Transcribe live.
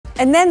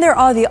And then there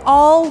are the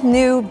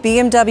all-new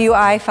BMW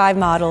i5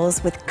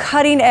 models with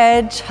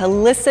cutting-edge,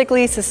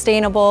 holistically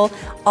sustainable,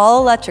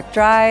 all-electric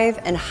drive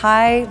and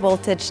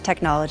high-voltage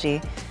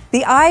technology.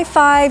 The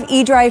i5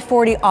 eDrive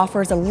 40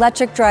 offers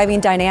electric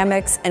driving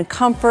dynamics and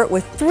comfort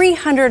with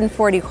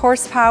 340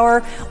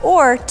 horsepower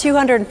or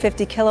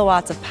 250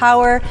 kilowatts of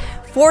power,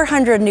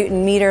 400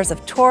 Newton meters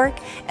of torque,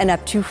 and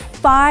up to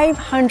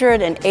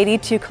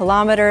 582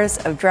 kilometers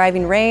of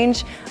driving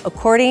range,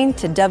 according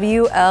to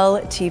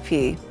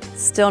WLTP.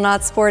 Still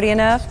not sporty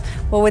enough?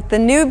 Well, with the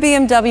new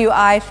BMW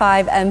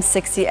i5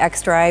 M60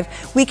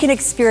 xDrive, we can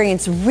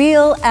experience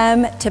real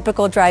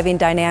M-typical driving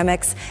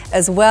dynamics,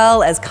 as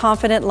well as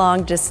confident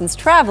long-distance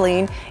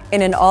traveling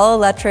in an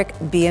all-electric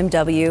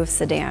BMW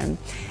sedan.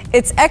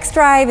 Its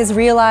xDrive is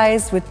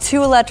realized with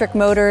 2 electric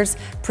motors,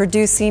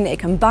 producing a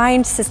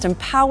combined system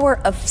power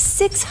of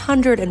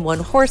 601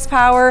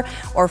 horsepower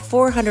or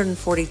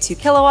 442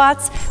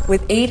 kilowatts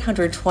with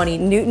 820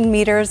 Newton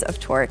meters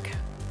of torque.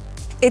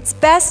 Its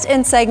best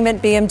in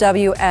segment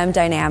BMW M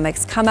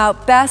dynamics come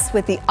out best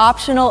with the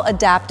optional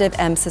adaptive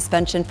M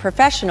suspension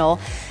professional,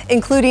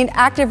 including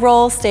active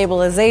roll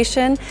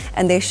stabilization,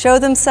 and they show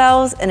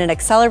themselves in an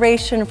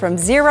acceleration from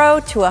 0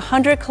 to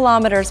 100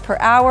 kilometers per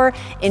hour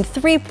in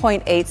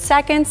 3.8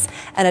 seconds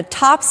and a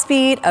top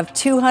speed of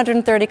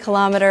 230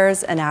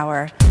 kilometers an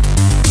hour.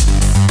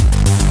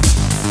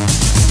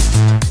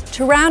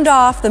 To round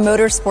off the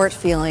motorsport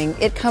feeling,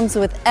 it comes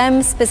with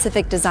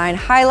M-specific design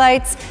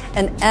highlights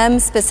and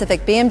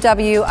M-specific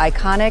BMW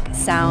iconic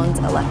Sound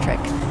Electric.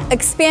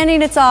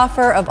 Expanding its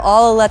offer of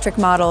all-electric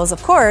models,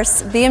 of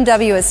course,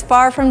 BMW is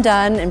far from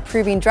done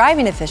improving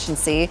driving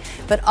efficiency,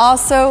 but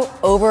also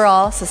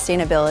overall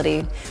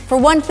sustainability. For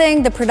one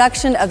thing, the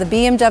production of the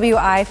BMW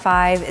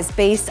i5 is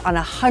based on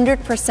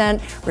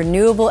 100%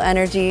 renewable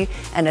energy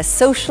and a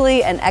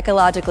socially and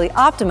ecologically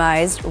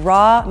optimized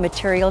raw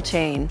material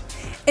chain.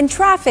 In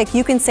traffic,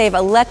 you can save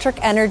electric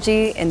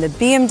energy in the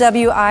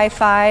BMW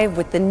i5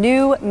 with the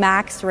new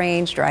max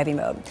range driving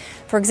mode.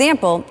 For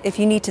example, if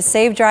you need to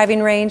save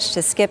driving range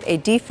to skip a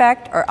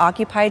defect or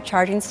occupied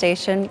charging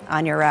station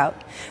on your route.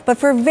 But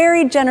for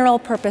very general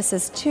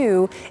purposes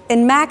too,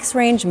 in max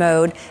range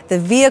mode, the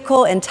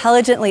vehicle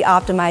intelligently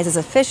optimizes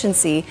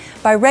efficiency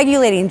by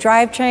regulating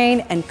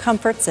drivetrain and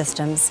comfort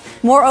systems.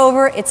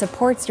 Moreover, it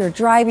supports your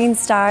driving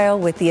style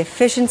with the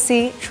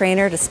efficiency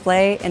trainer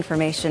display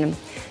information.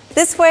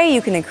 This way,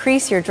 you can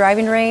increase your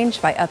driving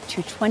range by up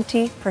to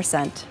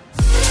 20%.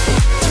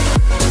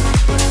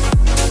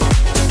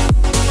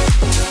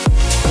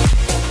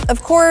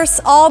 Of course,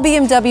 all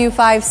BMW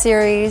 5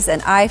 Series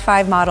and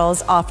i5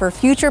 models offer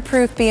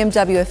future-proof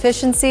BMW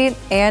efficiency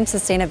and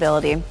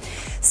sustainability.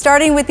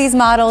 Starting with these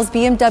models,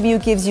 BMW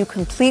gives you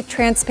complete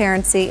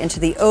transparency into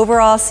the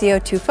overall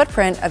CO2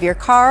 footprint of your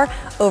car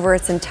over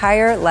its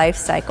entire life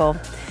cycle.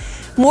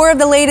 More of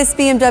the latest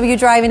BMW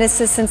driving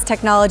assistance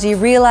technology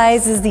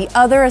realizes the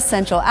other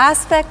essential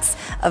aspects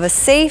of a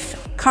safe,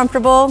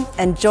 comfortable,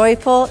 and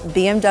joyful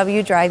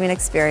BMW driving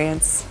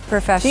experience.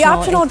 The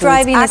optional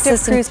driving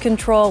assist cruise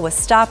control with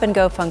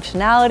stop-and-go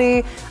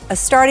functionality, a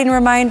starting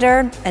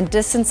reminder, and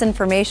distance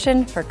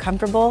information for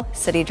comfortable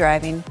city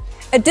driving.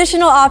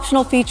 Additional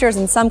optional features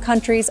in some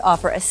countries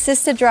offer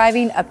assisted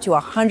driving up to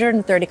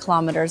 130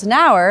 kilometers an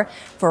hour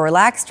for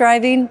relaxed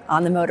driving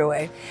on the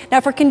motorway.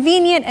 Now, for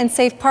convenient and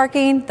safe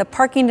parking, the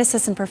Parking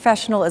Assistant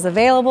Professional is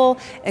available,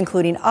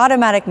 including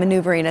automatic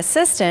maneuvering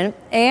assistant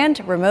and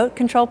remote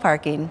control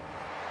parking.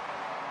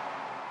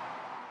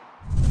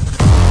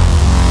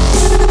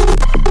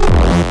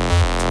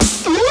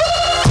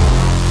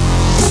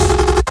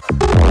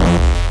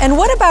 And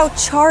what about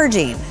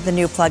charging the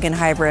new plug-in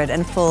hybrid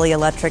and fully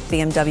electric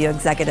BMW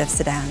executive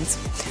sedans?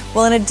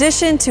 Well, in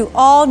addition to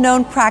all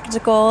known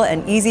practical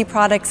and easy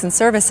products and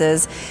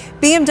services,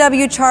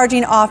 BMW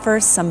charging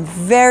offers some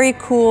very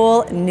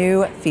cool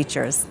new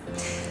features.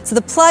 So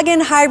the plug-in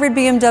hybrid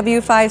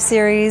BMW 5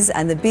 Series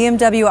and the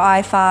BMW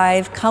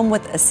i5 come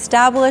with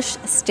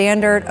established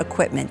standard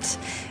equipment,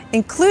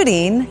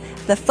 including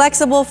the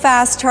flexible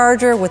fast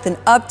charger with an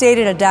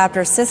updated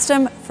adapter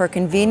system for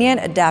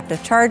convenient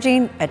adaptive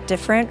charging at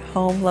different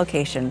home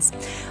locations.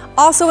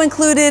 Also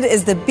included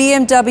is the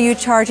BMW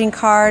charging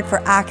card for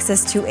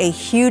access to a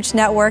huge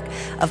network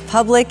of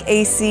public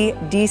AC,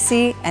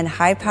 DC, and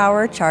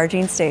high-power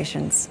charging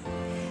stations.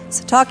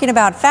 So talking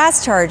about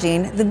fast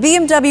charging, the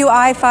BMW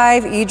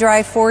i5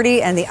 eDrive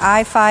 40 and the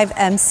i5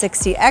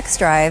 M60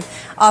 xDrive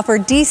offer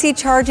DC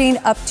charging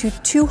up to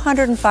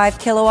 205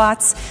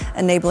 kilowatts,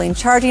 enabling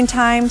charging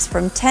times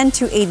from 10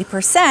 to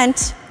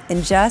 80%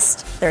 in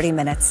just 30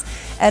 minutes.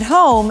 At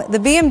home, the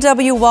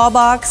BMW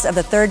Wallbox of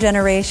the 3rd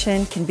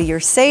generation can be your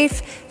safe,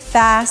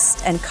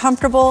 fast, and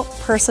comfortable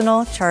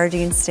personal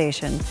charging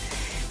station.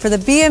 For the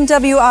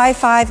BMW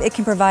i5, it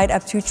can provide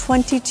up to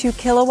 22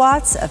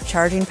 kilowatts of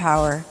charging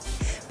power.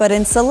 But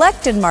in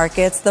selected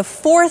markets, the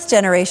 4th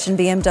generation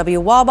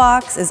BMW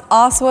Wallbox is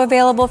also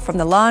available from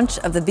the launch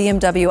of the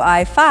BMW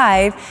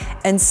i5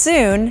 and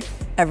soon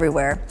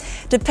everywhere.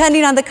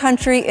 Depending on the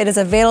country, it is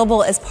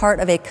available as part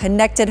of a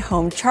connected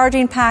home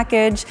charging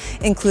package,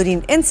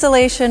 including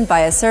installation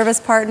by a service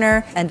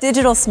partner and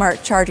digital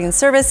smart charging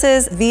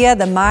services via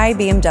the My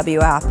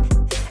BMW app.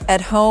 At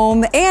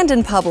home and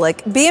in public,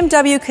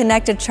 BMW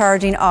Connected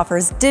Charging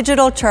offers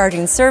digital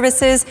charging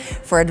services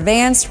for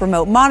advanced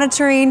remote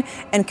monitoring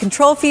and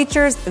control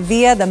features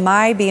via the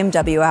My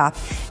BMW app.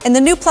 In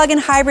the new plug-in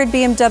hybrid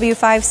BMW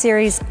 5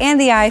 Series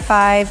and the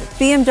i5,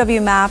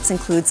 BMW Maps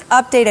includes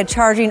updated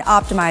charging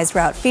optimized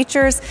route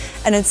features,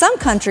 and in some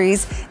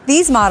countries,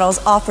 these models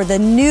offer the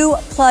new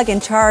plug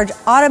and charge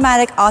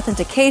automatic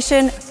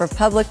authentication for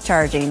public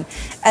charging.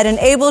 At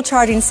enabled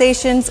charging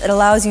stations, it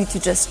allows you to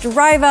just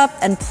drive up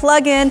and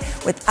plug in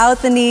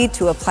without the need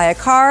to apply a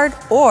card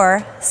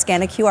or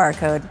scan a QR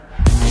code.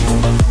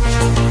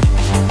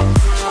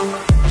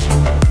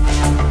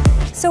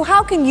 So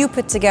how can you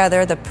put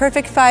together the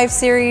perfect 5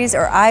 Series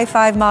or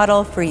i5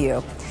 model for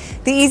you?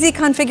 The easy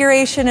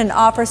configuration and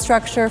offer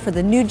structure for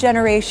the new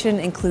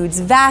generation includes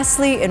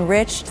vastly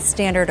enriched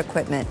standard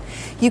equipment.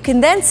 You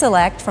can then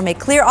select from a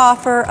clear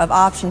offer of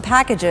option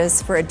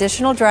packages for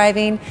additional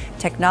driving,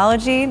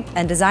 technology,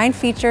 and design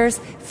features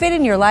fit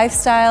in your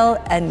lifestyle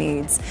and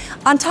needs.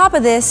 On top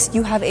of this,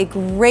 you have a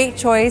great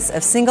choice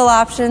of single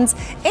options,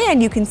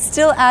 and you can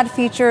still add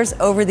features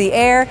over the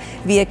air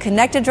via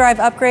connected drive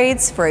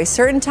upgrades for a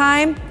certain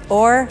time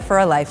or for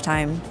a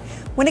lifetime.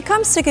 When it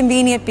comes to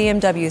convenient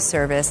BMW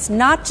service,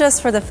 not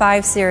just for the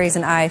 5 Series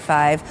and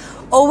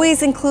i5,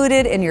 always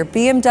included in your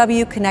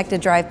BMW Connected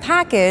Drive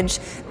package,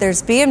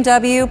 there's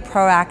BMW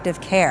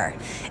Proactive Care.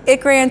 It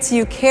grants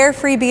you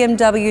carefree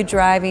BMW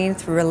driving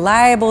through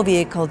reliable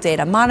vehicle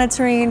data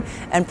monitoring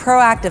and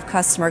proactive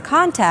customer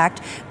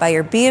contact by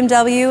your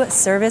BMW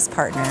service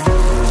partner.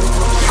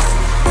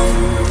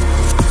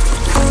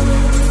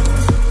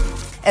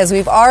 As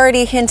we've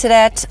already hinted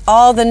at,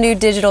 all the new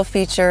digital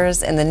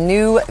features in the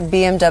new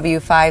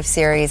BMW 5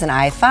 Series and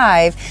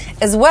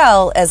i5, as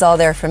well as all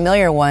their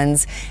familiar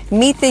ones,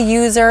 meet the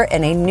user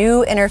in a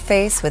new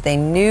interface with a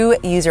new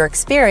user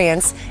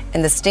experience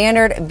in the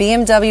standard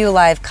BMW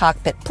Live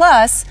Cockpit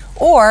Plus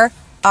or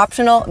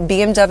optional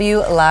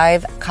BMW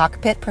Live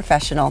Cockpit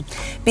Professional.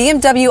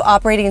 BMW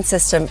Operating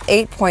System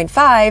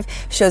 8.5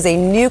 shows a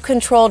new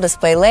control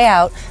display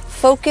layout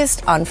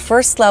focused on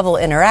first-level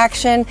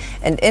interaction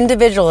and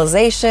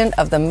individualization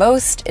of the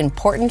most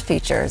important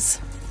features.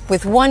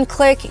 With one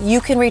click,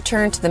 you can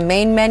return to the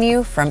main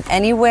menu from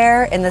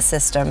anywhere in the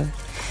system.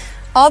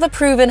 All the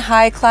proven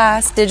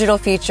high-class digital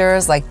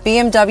features like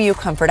BMW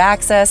Comfort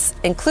Access,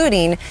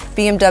 including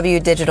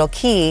BMW Digital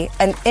Key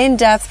and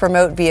in-depth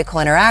remote vehicle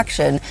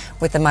interaction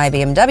with the My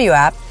BMW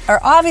app, are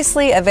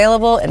obviously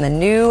available in the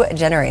new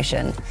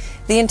generation.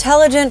 The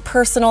intelligent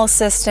personal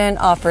assistant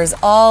offers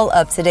all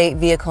up-to-date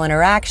vehicle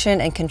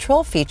interaction and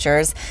control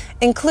features,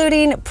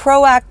 including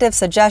proactive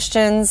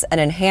suggestions and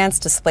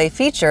enhanced display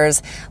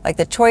features like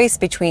the choice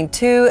between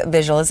 2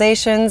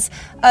 visualizations,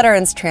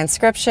 utterance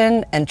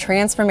transcription, and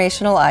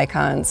transformational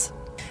icons.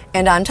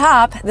 And on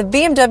top, the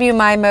BMW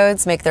My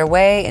Modes make their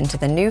way into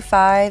the new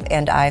 5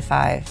 and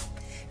i5.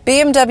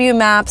 BMW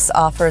Maps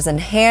offers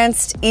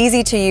enhanced,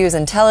 easy-to-use,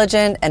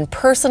 intelligent, and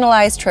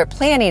personalized trip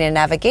planning and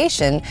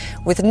navigation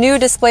with new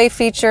display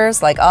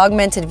features like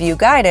augmented view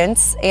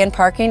guidance and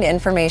parking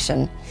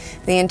information.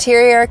 The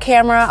interior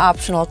camera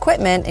optional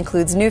equipment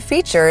includes new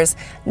features,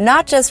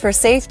 not just for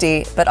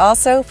safety, but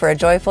also for a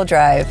joyful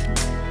drive.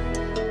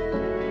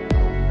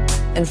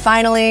 And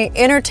finally,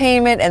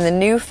 entertainment in the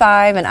new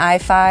 5 and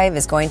i5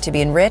 is going to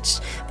be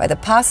enriched by the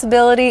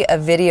possibility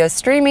of video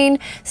streaming,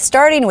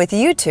 starting with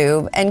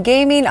YouTube, and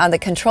gaming on the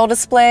control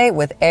display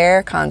with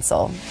Air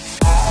Console.